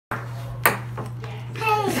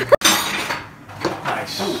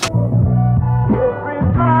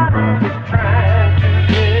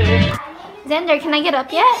Xander, can I get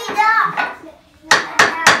up yet?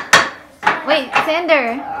 Wait,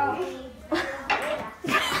 Xander.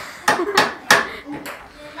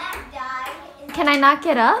 Can I not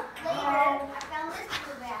get up?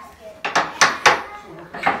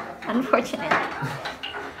 Unfortunate.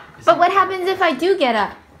 But what happens if I do get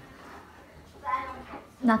up?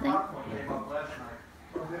 Nothing?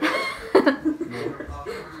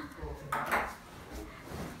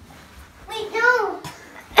 Wait, no.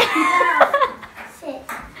 Sit.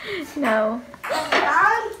 No.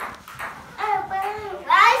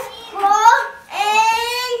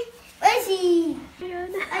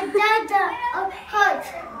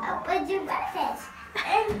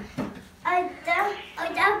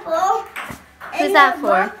 Who's that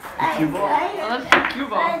for?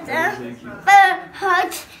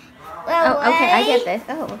 Oh, okay, I get this.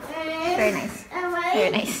 Oh, very nice.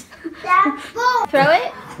 Very nice. Throw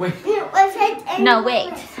it? Wait. No,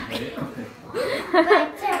 wait.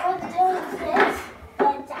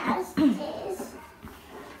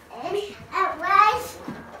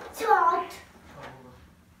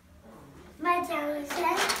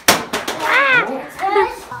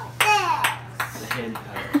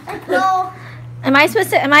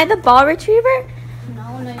 Am I the ball retriever?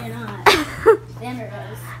 No, you're not. Xander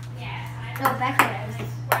does. No, Becca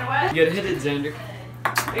does. You gotta hit it, Xander.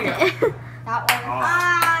 There you go. That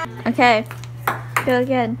one. Okay. Feel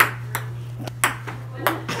good.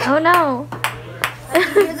 Oh no.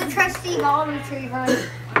 You're the trusty ball retriever.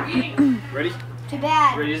 Ready? Too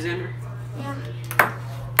bad. Ready, Xander?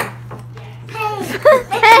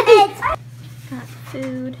 Hey. Got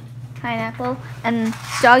food, pineapple, and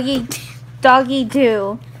doggy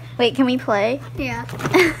do. Wait, can we play? Yeah.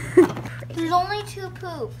 There's only 2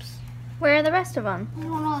 poops. Where are the rest of them? I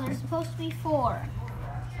don't know. There's supposed to be 4.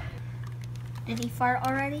 Did he fart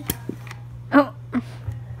already? Oh.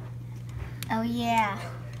 Oh yeah.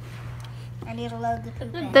 I need to load the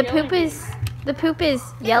poop in. The poop is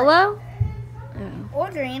yellow? Or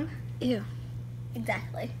green. Ew.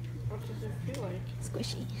 Exactly. What does it feel like?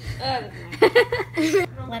 Squishy.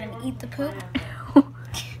 Let him eat the poop.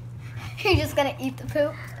 You're just gonna eat the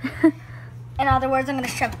poop. In other words, I'm gonna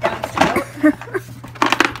shove it down his throat.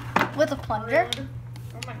 With a plunger.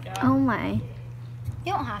 Oh my god. Oh my.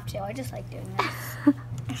 You don't have to. I just like doing this.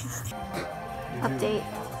 Update.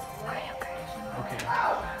 Okay.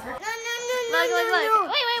 Look.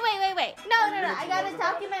 Wait. No. I gotta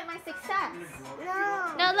document my success.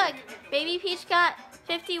 No, look. Baby Peach got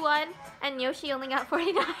 51 and Yoshi only got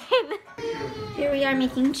 49. Here we are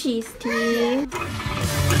making cheese tea.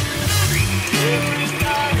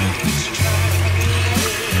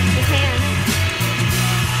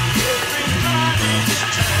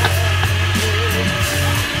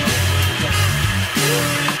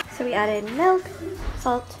 So we added milk,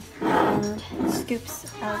 salt, and scoops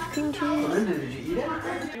of cream cheese. Linda, did you eat it?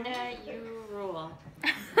 Linda, you rule.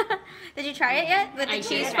 Did you try it yet with the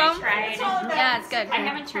cheese did. foam? I tried. Yeah, it's good. I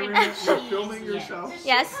haven't tried the cheese Filming yet. yourself?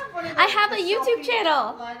 Yes, I have a YouTube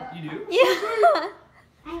channel. You do? Yeah.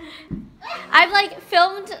 I've like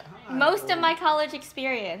filmed most of my college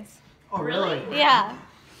experience. Oh, really? Yeah.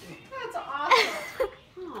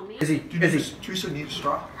 Oh, man. Does Teresa need a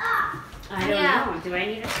straw? I don't know. Do I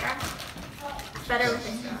need a straw? Better with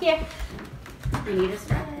it. Here. I need a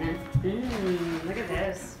straw then. Look at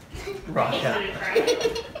this. Russia. Did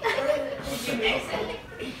you mix it?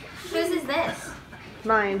 Whose is this?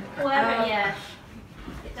 Mine. Whoever, yeah.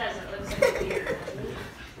 It does. It looks like weird.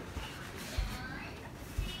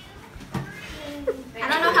 I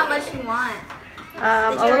don't know how much you want.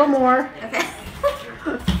 A little more. Okay.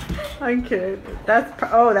 I'm kidding. That's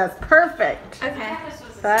perfect. Okay.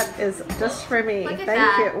 That is just for me. Look at Thank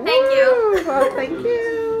that. you. Thank you. Woo! Well, thank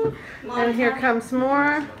you. And here comes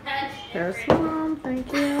more. There's Mom.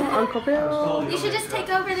 Thank you. Uncle Bill. You should just take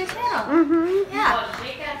over the channel. Mm-hmm. Yeah.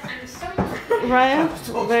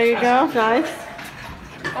 Raya, there you go. Nice.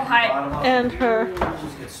 Oh, hi. And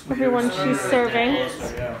everyone she's serving.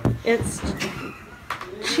 It's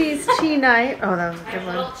cheese tea night. Oh, that was a good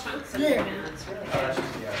one. Chunks of it now. It's really good.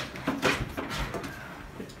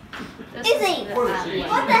 Izzy,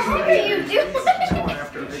 what the heck are you doing?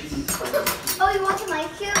 Oh, you watching my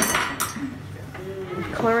cube?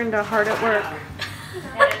 Clarinda hard at work.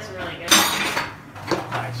 That is really good.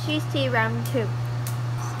 Cheese tea round 2.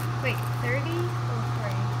 Wait, 30 or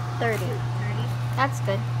 30. 30. That's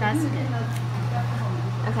good. That's good.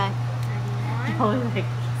 Okay.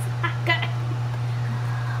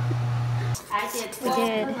 We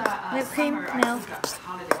did whipped cream, milk,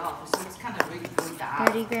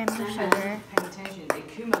 30 grams of sugar.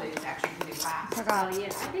 Oh, yeah. I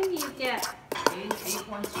think you get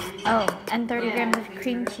Oh, and 30 grams of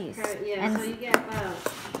cream cheese. Yeah, And so you get about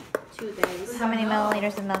 2 days. how many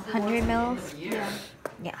milliliters of milk? 100 mils? Yeah.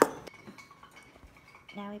 Yeah.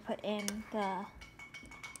 Now we put in the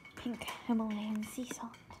pink Himalayan sea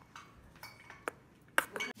salt.